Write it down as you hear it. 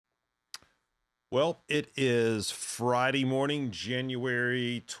Well, it is Friday morning,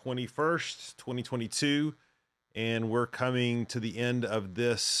 January 21st, 2022, and we're coming to the end of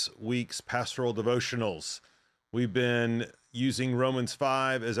this week's pastoral devotionals. We've been using Romans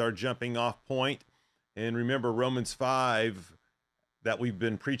 5 as our jumping off point. And remember, Romans 5 that we've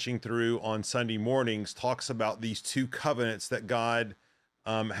been preaching through on Sunday mornings talks about these two covenants that God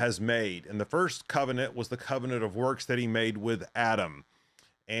has made. And the first covenant was the covenant of works that he made with Adam.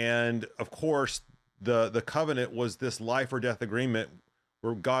 And of course, the covenant was this life or death agreement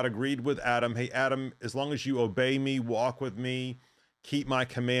where God agreed with Adam, hey, Adam, as long as you obey me, walk with me, keep my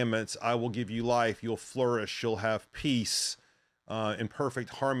commandments, I will give you life. You'll flourish. You'll have peace in perfect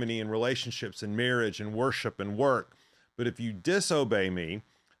harmony in relationships and marriage and worship and work. But if you disobey me,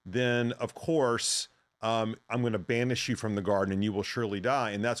 then of course, I'm going to banish you from the garden and you will surely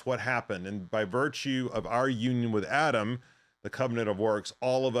die. And that's what happened. And by virtue of our union with Adam, the covenant of works,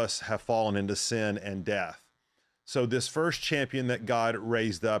 all of us have fallen into sin and death. So this first champion that God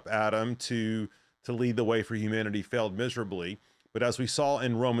raised up, Adam, to lead the way for humanity failed miserably. But as we saw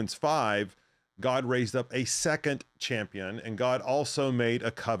in Romans 5, God raised up a second champion, and God also made a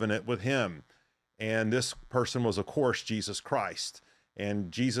covenant with him. And this person was, of course, Jesus Christ.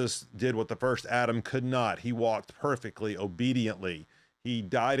 And Jesus did what the first Adam could not. He walked perfectly, obediently. He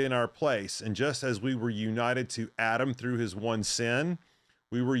died in our place. And just as we were united to Adam through his one sin,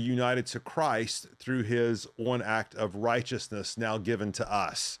 we were united to Christ through his one act of righteousness now given to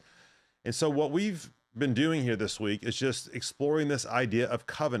us. And so what we've been doing here this week is just exploring this idea of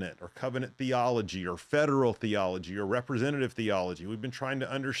covenant or covenant theology or federal theology or representative theology. We've been trying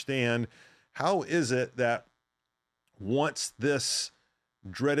to understand, how is it that once this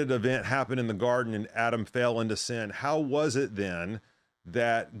dreaded event happened in the garden and Adam fell into sin, how was it then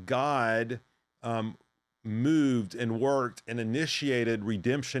that God moved and worked and initiated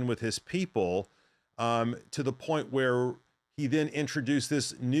redemption with his people to the point where he then introduced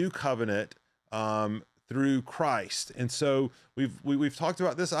this new covenant through Christ? And so we've talked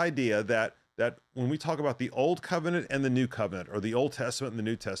about this idea that when we talk about the Old Covenant and the New Covenant, or the Old Testament and the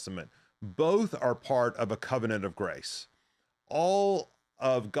New Testament, both are part of a covenant of grace. All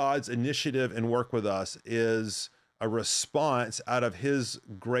of God's initiative and work with us is a response out of his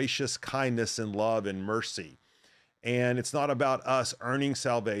gracious kindness and love and mercy. And it's not about us earning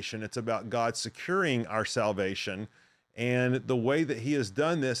salvation. It's about God securing our salvation. And the way that he has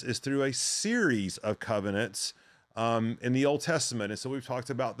done this is through a series of covenants in the Old Testament. And so we've talked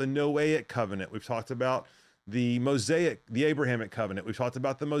about the Noahic covenant. We've talked about the Abrahamic covenant. We've talked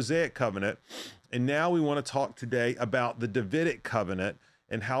about the Mosaic covenant. And now we want to talk today about the Davidic covenant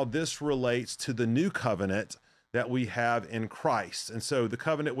and how this relates to the new covenant that we have in Christ. And so the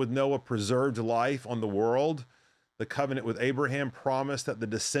covenant with Noah preserved life on the world. The covenant with Abraham promised that the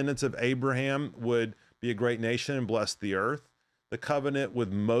descendants of Abraham would be a great nation and bless the earth. The covenant with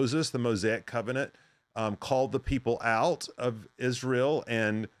Moses, the Mosaic covenant, called the people out of Israel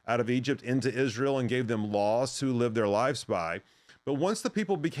and out of Egypt into Israel and gave them laws to live their lives by. But once the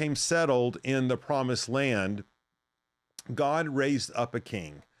people became settled in the promised land, God raised up a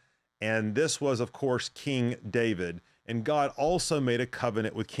king. And this was, of course, King David. And God also made a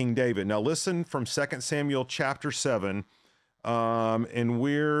covenant with King David. Now listen from 2 Samuel chapter 7, and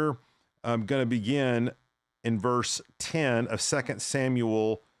we're going to begin in verse 10 of 2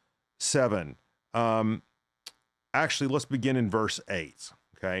 Samuel 7. Actually, let's begin in verse 8,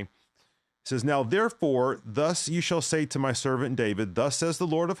 okay? It says, "Now therefore, thus you shall say to my servant David, thus says the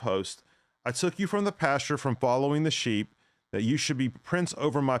Lord of hosts, I took you from the pasture from following the sheep, that you should be prince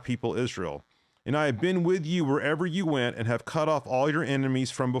over my people Israel. And I have been with you wherever you went, and have cut off all your enemies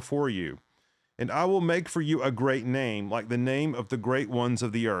from before you. And I will make for you a great name, like the name of the great ones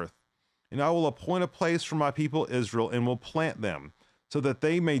of the earth. And I will appoint a place for my people Israel, and will plant them, so that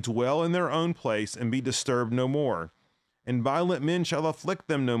they may dwell in their own place and be disturbed no more. And violent men shall afflict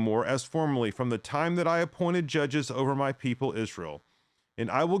them no more, as formerly, from the time that I appointed judges over my people Israel. And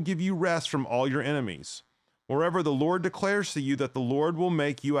I will give you rest from all your enemies. Moreover, the Lord declares to you that the Lord will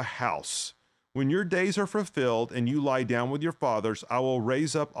make you a house. When your days are fulfilled and you lie down with your fathers, I will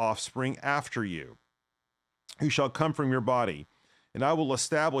raise up offspring after you, who shall come from your body, and I will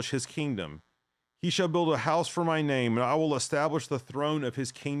establish his kingdom. He shall build a house for my name, and I will establish the throne of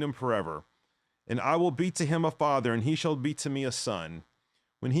his kingdom forever. And I will be to him a father, and he shall be to me a son.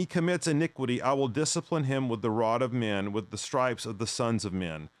 When he commits iniquity, I will discipline him with the rod of men, with the stripes of the sons of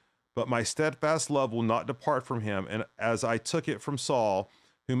men. But my steadfast love will not depart from him, and as I took it from Saul,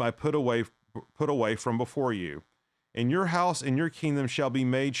 whom I put away from before you. And your house and your kingdom shall be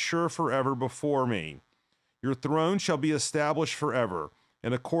made sure forever before me. Your throne shall be established forever.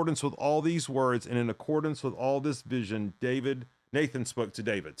 In accordance with all these words and in accordance with all this vision, Nathan spoke to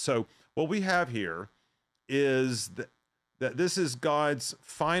David. So what we have here is that this is God's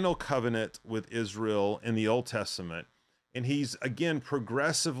final covenant with Israel in the Old Testament. And he's again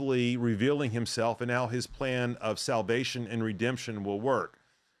progressively revealing himself and how his plan of salvation and redemption will work.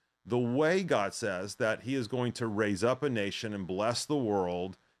 The way God says that he is going to raise up a nation and bless the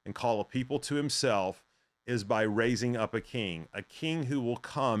world and call a people to himself is by raising up a king who will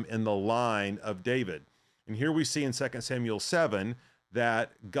come in the line of David. And here we see in 2 Samuel 7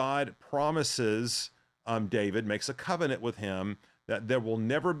 that God promises David, makes a covenant with him, that there will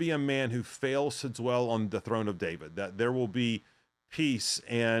never be a man who fails to dwell on the throne of David, that there will be peace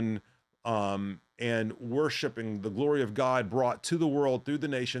and worshiping the glory of God brought to the world through the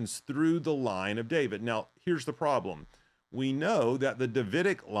nations through the line of David. Now, here's the problem. We know that the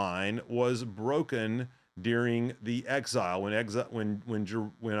Davidic line was broken during the exile, when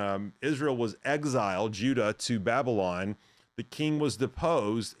Israel was exiled, Judah to Babylon. The king was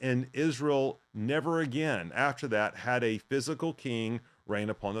deposed, and Israel never again after that had a physical king reign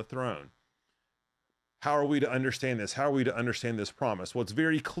upon the throne. How are we to understand this? How are we to understand this promise? Well, it's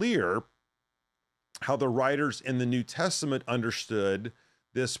very clear how the writers in the New Testament understood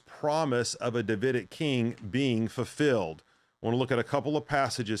this promise of a Davidic king being fulfilled. I want to look at a couple of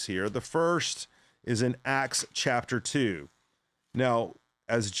passages here. The first is in Acts chapter 2. Now,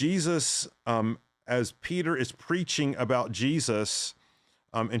 as Peter is preaching about Jesus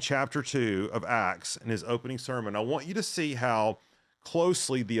in chapter 2 of Acts in his opening sermon, I want you to see how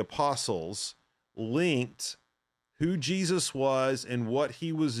closely the apostles linked who Jesus was and what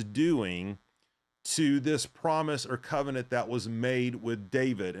he was doing to this promise or covenant that was made with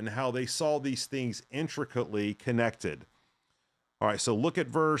David, and how they saw these things intricately connected. All right, so look at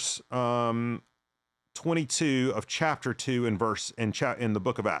verse 22 of chapter 2 in the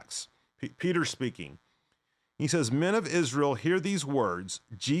book of Acts. Peter speaking. He says, "Men of Israel, hear these words.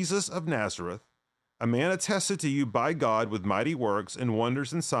 Jesus of Nazareth, a man attested to you by God with mighty works and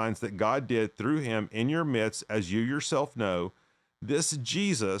wonders and signs that God did through him in your midst, as you yourself know. This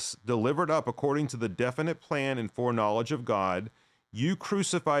Jesus, delivered up according to the definite plan and foreknowledge of God, you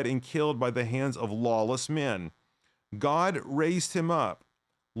crucified and killed by the hands of lawless men. God raised him up,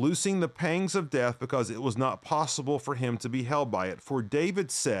 loosing the pangs of death, because it was not possible for him to be held by it. For David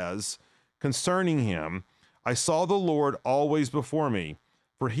says concerning him, I saw the Lord always before me,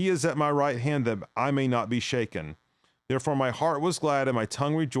 for he is at my right hand that I may not be shaken. Therefore my heart was glad and my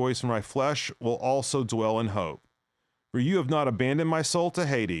tongue rejoiced, and my flesh will also dwell in hope. For you have not abandoned my soul to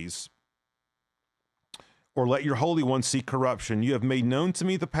Hades, or let your Holy One see corruption. You have made known to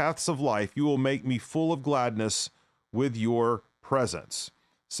me the paths of life. You will make me full of gladness with your presence."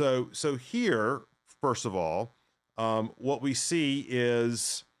 So here, first of all, what we see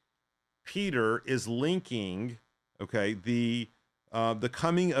is Peter is linking, the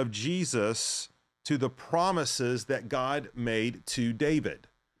coming of Jesus to the promises that God made to David.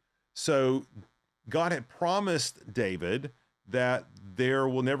 So God had promised David that there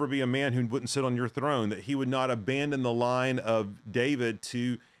will never be a man who wouldn't sit on your throne, that he would not abandon the line of David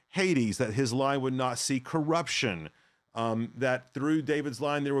to Hades, that his line would not see corruption, that through David's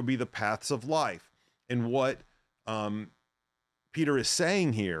line there would be the paths of life. And what Peter is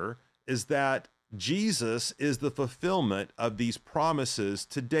saying here is that Jesus is the fulfillment of these promises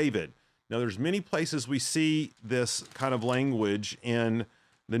to David. Now, there's many places we see this kind of language in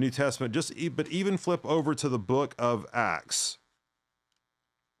the New Testament, but even flip over to the book of Acts.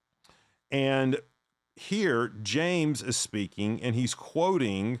 And here, James is speaking, and he's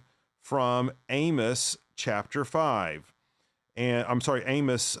quoting from Amos chapter 5. And I'm sorry,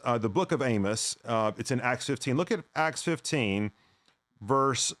 Amos, the book of Amos, it's in Acts 15. Look at Acts 15,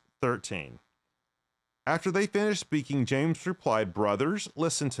 verse 13. After they finished speaking, James replied, "Brothers,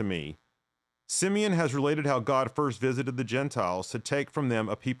 listen to me. Simeon has related how God first visited the Gentiles to take from them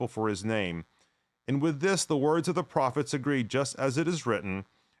a people for his name. And with this, the words of the prophets agreed, just as it is written,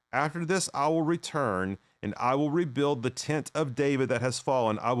 after this I will return, and I will rebuild the tent of David that has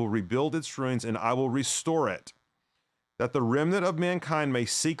fallen. I will rebuild its ruins, and I will restore it, that the remnant of mankind may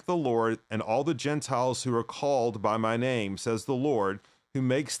seek the Lord, and all the Gentiles who are called by my name, says the Lord, who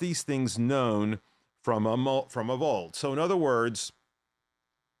makes these things known from of old." So in other words,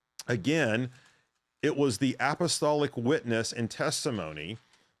 again, it was the apostolic witness and testimony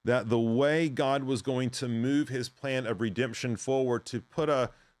that the way God was going to move his plan of redemption forward to put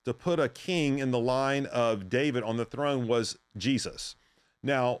a king in the line of David on the throne was Jesus.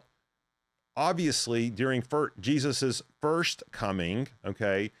 Now, obviously, during Jesus's first coming,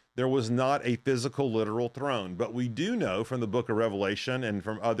 There was not a physical, literal throne. But we do know from the book of Revelation and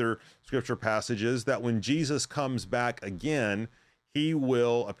from other scripture passages that when Jesus comes back again, he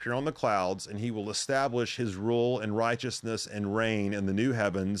will appear on the clouds and he will establish his rule and righteousness and reign in the new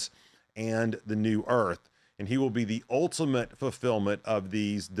heavens and the new earth. And he will be the ultimate fulfillment of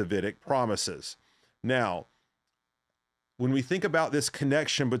these Davidic promises. Now, when we think about this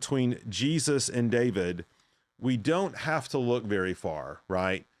connection between Jesus and David, we don't have to look very far,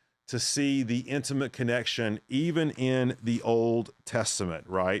 right, to see the intimate connection even in the Old Testament,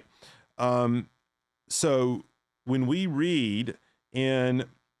 right? So when we read in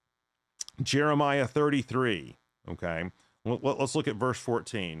Jeremiah 33, okay, let's look at verse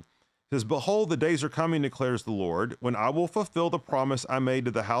 14. It says, "Behold, the days are coming, declares the Lord, when I will fulfill the promise I made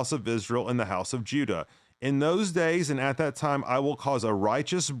to the house of Israel and the house of Judah. In those days and at that time, I will cause a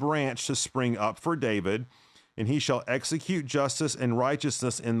righteous branch to spring up for David, and he shall execute justice and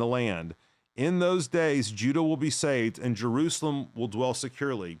righteousness in the land. In those days, Judah will be saved, and Jerusalem will dwell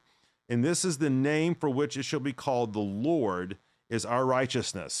securely. And this is the name for which it shall be called: the Lord is our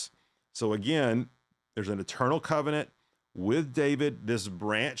righteousness." So again, there's an eternal covenant with David. This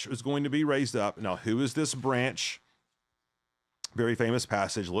branch is going to be raised up. Now, who is this branch? Very famous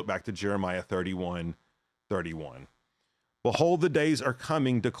passage. Look back to Jeremiah 31:31. "Behold, the days are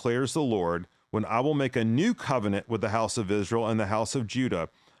coming, declares the Lord, when I will make a new covenant with the house of Israel and the house of Judah,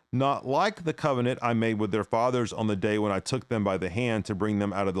 not like the covenant I made with their fathers on the day when I took them by the hand to bring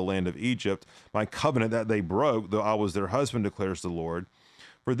them out of the land of Egypt, my covenant that they broke, though I was their husband, declares the Lord.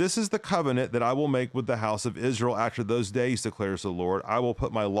 For this is the covenant that I will make with the house of Israel after those days, declares the Lord. I will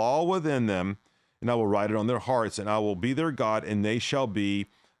put my law within them, and I will write it on their hearts, and I will be their God, and they shall be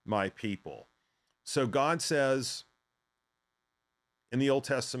my people." So God says in the Old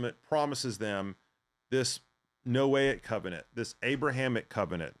Testament, promises them this Noahic covenant, this Abrahamic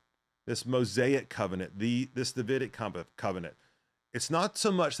covenant, this Mosaic covenant, this Davidic covenant. It's not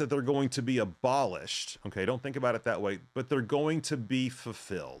so much that they're going to be abolished, okay, don't think about it that way, but they're going to be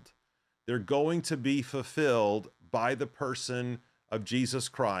fulfilled. They're going to be fulfilled by the person of Jesus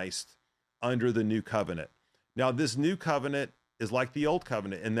Christ under the new covenant. Now, this new covenant is like the old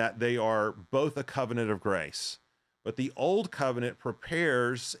covenant in that they are both a covenant of grace. But the old covenant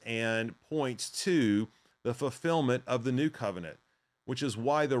prepares and points to the fulfillment of the new covenant, which is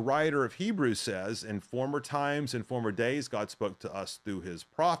why the writer of Hebrews says, in former times, in former days, God spoke to us through his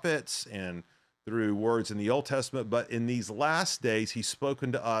prophets and through words in the Old Testament, but in these last days, he's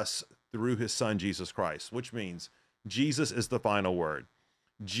spoken to us through his son, Jesus Christ, which means Jesus is the final word.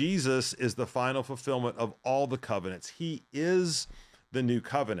 Jesus is the final fulfillment of all the covenants. He is the new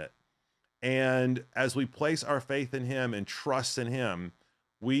covenant. And as we place our faith in him and trust in him,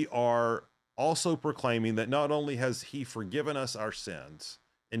 we are also proclaiming that not only has he forgiven us our sins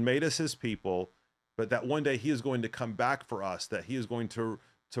and made us his people, but that one day he is going to come back for us, that he is going to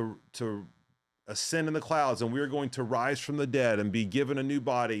ascend in the clouds, and we are going to rise from the dead and be given a new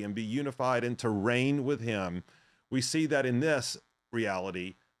body and be unified and to reign with him. We see that in this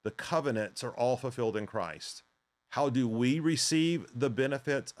reality, the covenants are all fulfilled in Christ. How do we receive the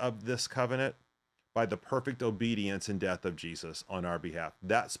benefits of this covenant? By the perfect obedience and death of Jesus on our behalf.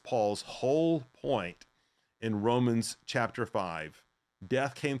 That's Paul's whole point in Romans chapter 5.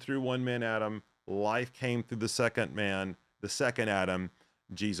 Death came through one man, Adam. Life came through the second man, the second Adam,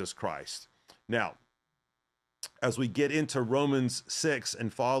 Jesus Christ. Now, as we get into Romans 6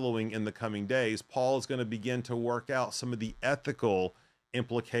 and following in the coming days, Paul is going to begin to work out some of the ethical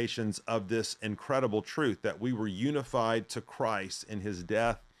implications of this incredible truth that we were unified to Christ in his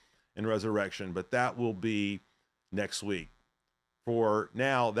death and resurrection, but that will be next week. For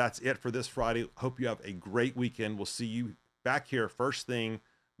now, that's it for this Friday. Hope you have a great weekend. We'll see you back here first thing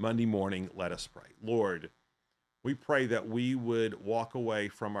Monday morning. Let us pray. Lord, we pray that we would walk away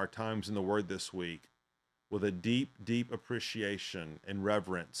from our times in the Word this week with a deep, deep appreciation and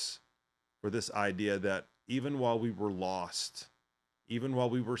reverence for this idea that even while we were lost, even while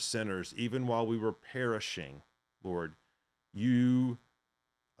we were sinners, even while we were perishing, Lord, you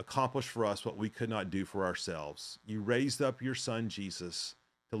accomplished for us what we could not do for ourselves. You raised up your son, Jesus,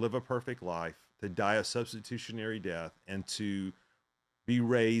 to live a perfect life, to die a substitutionary death, and to be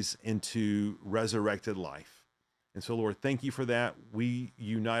raised into resurrected life. And so, Lord, thank you for that. We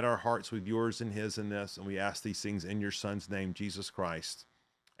unite our hearts with yours and his in this, and we ask these things in your son's name, Jesus Christ.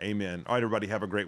 Amen. All right, everybody, have a great